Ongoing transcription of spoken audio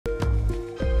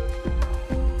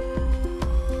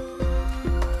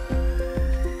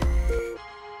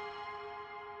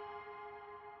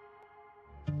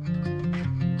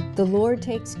The Lord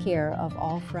takes care of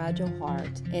all fragile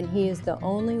hearts, and He is the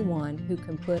only one who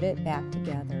can put it back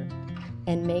together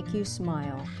and make you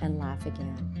smile and laugh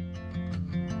again.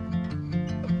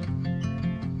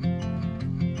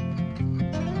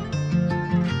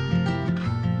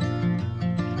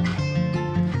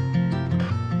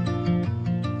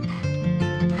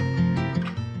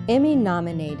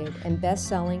 Emmy-nominated and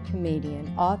best-selling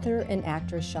comedian, author, and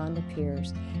actress Chonda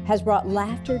Pierce has brought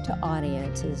laughter to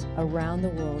audiences around the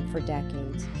world for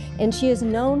decades, and she is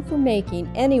known for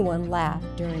making anyone laugh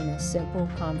during a simple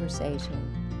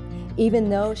conversation. Even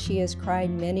though she has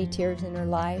cried many tears in her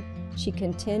life, she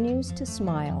continues to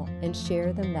smile and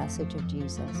share the message of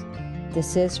Jesus.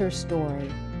 This is her story.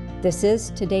 This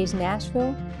is today's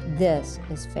Nashville. This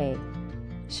is faith.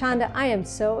 Chonda, I am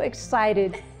so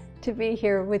excited to be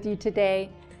here with you today.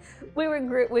 We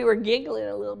were giggling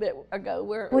a little bit ago.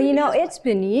 Well, you know, it's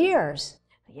been years.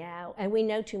 Yeah, and we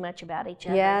know too much about each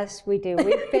other. Yes, we do.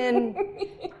 We've been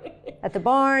at the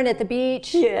barn, at the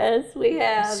beach. Yes, we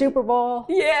have. Super Bowl.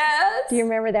 Yes. Do you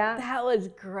remember that? That was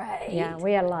great. Yeah,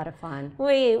 we had a lot of fun.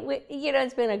 We you know,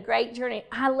 it's been a great journey.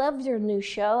 I love your new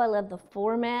show. I love the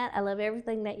format. I love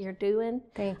everything that you're doing.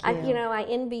 Thank you. I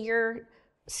envy your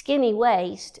skinny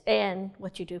waist and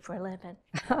what you do for a living.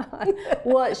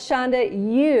 Well,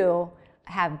 Chonda, you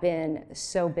have been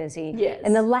so busy. Yes.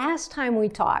 And the last time we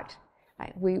talked,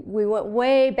 we went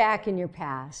way back in your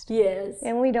past. Yes.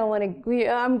 And we don't want to,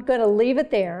 I'm going to leave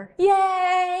it there.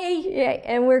 Yay! Yeah,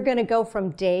 and we're going to go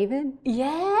from David.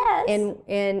 Yes.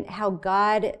 And how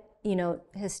God,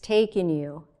 has taken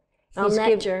you. On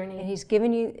that journey. And He's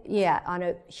given you, on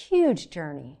a huge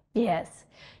journey. Yes.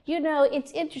 You know,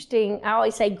 it's interesting. I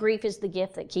always say grief is the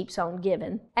gift that keeps on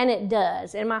giving. And it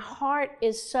does. And my heart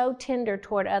is so tender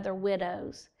toward other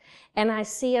widows. And I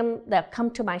see them, they'll come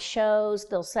to my shows,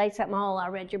 they'll say something, oh, I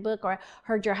read your book, or I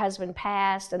heard your husband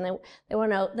passed, and they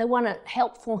want a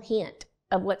helpful hint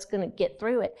of what's going to get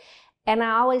through it. And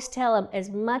I always tell them, as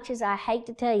much as I hate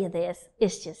to tell you this,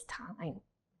 it's just time.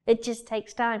 It just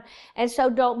takes time. And so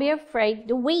don't be afraid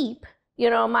to weep.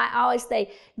 I always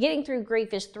say getting through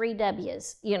grief is 3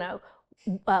 W's,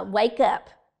 wake up.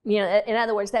 In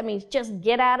other words, that means just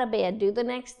get out of bed, do the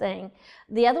next thing.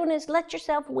 The other one is let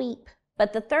yourself weep.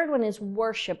 But the third one is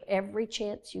worship every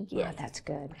chance you get. Oh, that's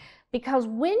good. Because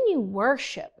when you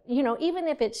worship, even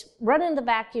if it's running the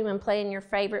vacuum and playing your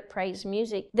favorite praise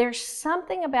music, there's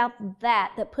something about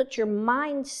that puts your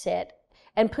mindset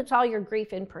and puts all your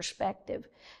grief in perspective.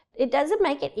 It doesn't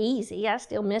make it easy. I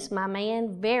still miss my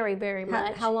man very, very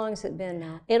much. How long has it been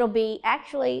now? It'll be,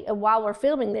 actually, while we're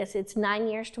filming this, it's 9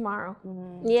 years tomorrow.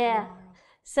 Yeah. Tomorrow.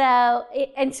 So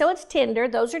it's tender.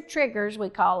 Those are triggers, we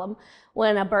call them,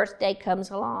 when a birthday comes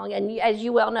along. And as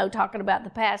you well know, talking about the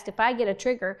past, if I get a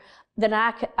trigger, then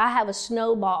I have a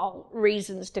snowball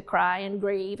reasons to cry and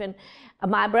grieve. And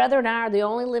my brother and I are the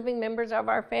only living members of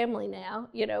our family now.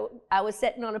 I was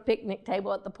sitting on a picnic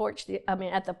table at the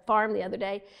at the farm the other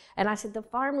day, and I said, the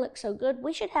farm looks so good,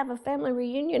 we should have a family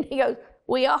reunion. He goes,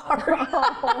 we are.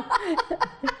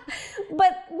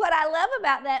 But what I love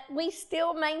about that, we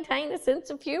still maintain a sense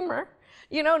of humor.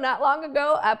 Not long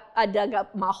ago, I dug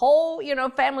up my whole,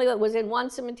 family that was in one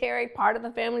cemetery, part of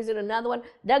the family's in another one,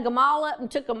 dug them all up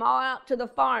and took them all out to the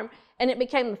farm, and it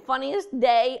became the funniest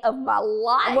day of my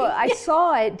life. Well, I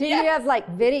saw it. Did you have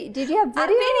video? Did you have video?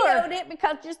 I videoed it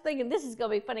because just thinking this is going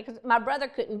to be funny because my brother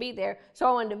couldn't be there, so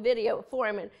I wanted to video it for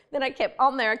him. And then I kept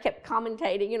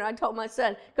commentating. I told my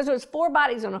son, because there was 4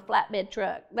 bodies on a flatbed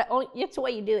truck. It's the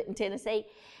way you do it in Tennessee.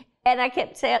 And I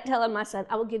kept telling my son,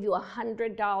 I will give you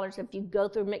 $100 if you go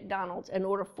through McDonald's and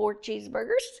order 4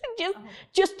 cheeseburgers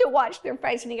just to watch their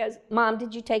face. And he goes, Mom,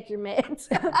 did you take your meds?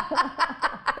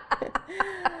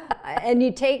 And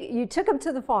you took them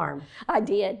to the farm. I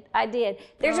did.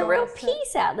 There's a real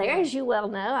peace out there, as you well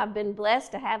know. I've been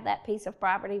blessed to have that piece of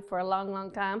property for a long, long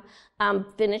time. I'm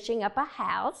finishing up a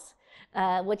house,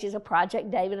 which is a project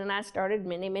David and I started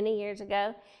many, many years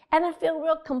ago. And I feel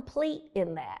real complete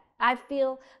in that. I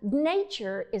feel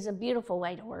nature is a beautiful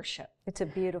way to worship. It's a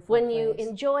beautiful When place. you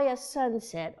enjoy a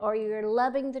sunset, or you're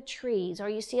loving the trees, or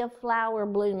you see a flower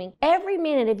blooming, every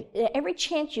minute, every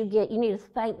chance you get, you need to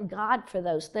thank God for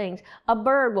those things. A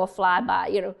bird will fly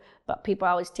by, but people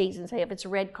always tease and say, if it's a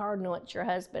red cardinal, it's your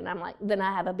husband. I'm like, then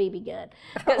I have a BB gun.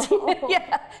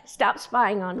 Stop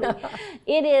spying on me.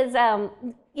 It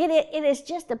is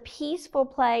just a peaceful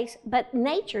place, but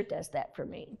nature does that for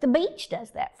me. The beach does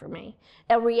that for me.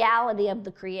 A reality of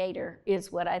the Creator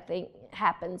is what I think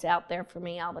happens out there for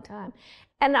me all the time.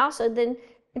 And also then,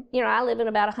 I live in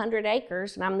about 100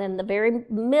 acres, and I'm in the very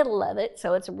middle of it,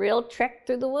 so it's a real trek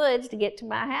through the woods to get to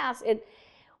my house. And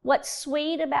what's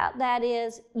sweet about that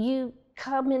is you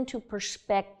come into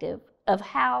perspective of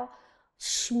how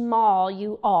small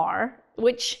you are,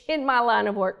 which in my line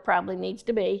of work probably needs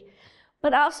to be,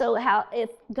 but also how if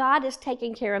God is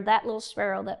taking care of that little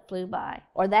sparrow that flew by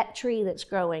or that tree that's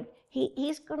growing,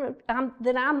 he's gonna,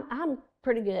 then I'm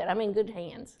pretty good. I'm in good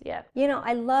hands, yeah. You know,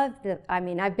 I love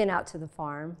I've been out to the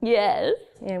farm. Yes.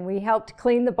 And we helped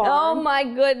clean the barn. Oh my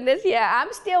goodness, yeah.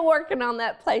 I'm still working on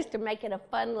that place to make it a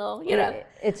fun little, you know.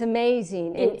 It's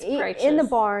amazing. It's gracious. In the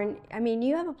barn, I mean,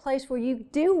 you have a place where you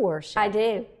do worship. I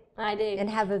do. And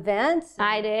have events.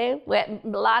 I do. A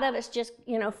lot of it's just,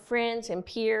 you know, friends and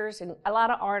peers, and a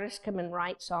lot of artists come and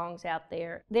write songs out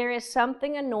there. There is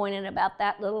something anointed about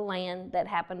that little land that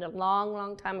happened a long,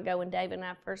 long time ago when David and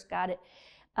I first got it.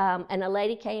 And a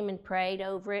lady came and prayed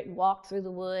over it and walked through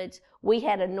the woods. We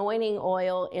had anointing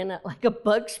oil in like a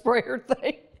bug sprayer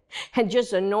thing and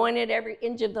just anointed every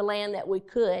inch of the land that we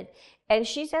could. And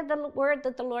she said the word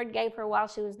that the Lord gave her while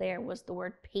she was there was the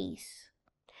word peace.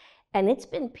 And it's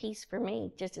been peace for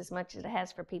me just as much as it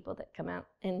has for people that come out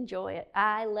and enjoy it.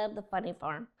 I love the Funny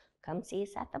Farm. Come see us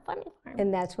at the Funny Farm.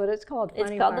 And that's what it's called, Funny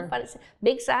Farm. It's called Farm. the Funny.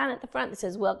 Big sign at the front that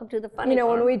says, "Welcome to the Funny Farm." You know,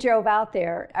 when we drove out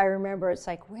there, I remember it's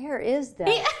like, where is that?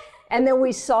 Yeah. And then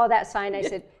we saw that sign. I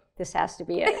said, this has to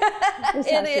be it.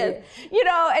 It is. You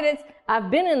know, and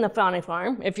I've been in the Funny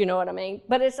Farm, if you know what I mean,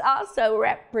 but it's also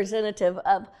representative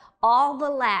of all the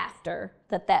laughter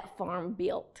that farm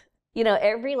built. You know,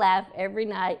 every laugh, every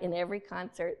night, and every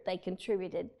concert, they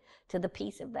contributed to the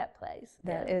peace of that place.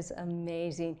 That is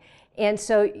amazing. And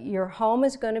so your home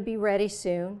is going to be ready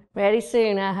soon. Ready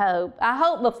soon, I hope. I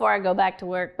hope before I go back to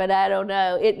work, but I don't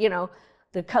know. You know,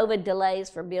 the COVID delays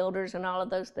for builders and all of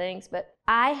those things. But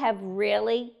I have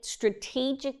really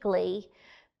strategically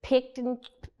picked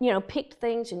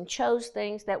things and chose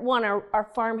things that, one,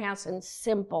 are farmhouse and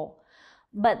simple,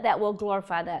 but that will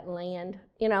glorify that land.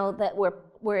 You know, that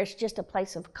where it's just a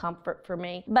place of comfort for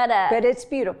me. But it's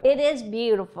beautiful. It is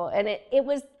beautiful, and it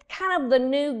was kind of the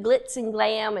new glitz and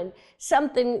glam and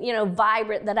something, you know,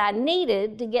 vibrant that I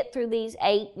needed to get through these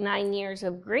 8-9 years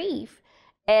of grief.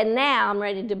 And now I'm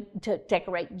ready to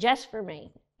decorate just for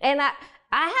me. And I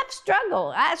have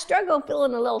struggled. I struggle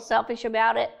feeling a little selfish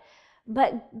about it,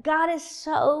 but God is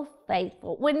so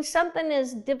faithful. When something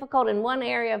is difficult in one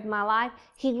area of my life,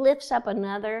 He lifts up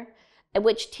another,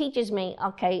 which teaches me,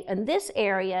 okay, in this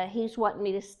area, He's wanting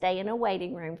me to stay in a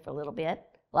waiting room for a little bit,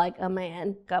 like a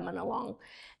man coming along.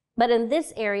 But in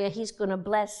this area, He's going to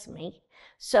bless me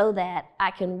so that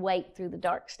I can wait through the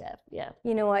dark stuff. Yeah.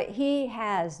 You know what? He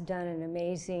has done an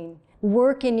amazing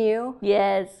work in you.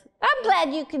 Yes. I'm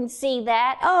glad you can see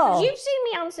that. Oh. 'Cause you've seen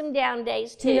me on some down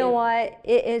days too. You know what?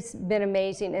 It's been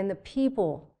amazing. And the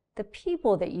people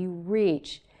that you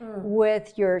reach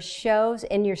with your shows,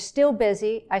 and you're still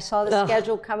busy. I saw the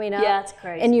schedule coming up. Yeah, it's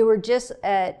crazy. And you were just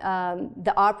at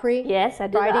the Opry. Yes, I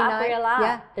do Friday the Opry night. a lot.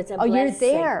 Yeah. It's a blessing. You're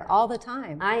blessing. there all the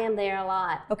time. I am there a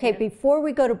lot. Okay, before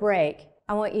we go to break,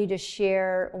 I want you to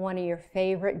share one of your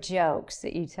favorite jokes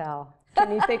that you tell.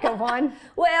 Can you think of one?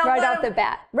 Well, right off the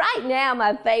bat. Right now,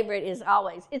 my favorite is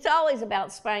it's always about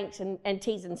Spanx and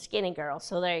teasing skinny girls,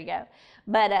 so there you go.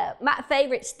 But my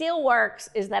favorite still works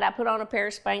is that I put on a pair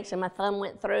of Spanx and my thumb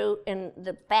went through and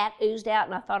the fat oozed out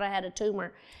and I thought I had a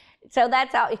tumor. So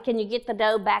that's all. Can you get the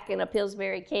dough back in a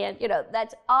Pillsbury can? You know,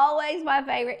 that's always my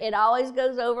favorite. It always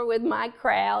goes over with my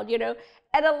crowd, you know.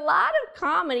 And a lot of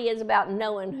comedy is about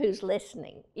knowing who's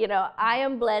listening. You know, I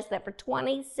am blessed that for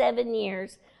 27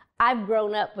 years, I've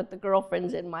grown up with the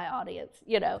girlfriends in my audience,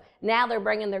 you know. Now they're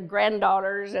bringing their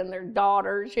granddaughters and their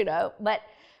daughters, you know. But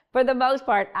for the most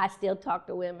part, I still talk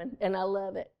to women, and I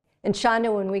love it. And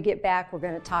Chonda, when we get back, we're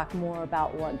going to talk more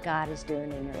about what God is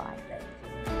doing in your life.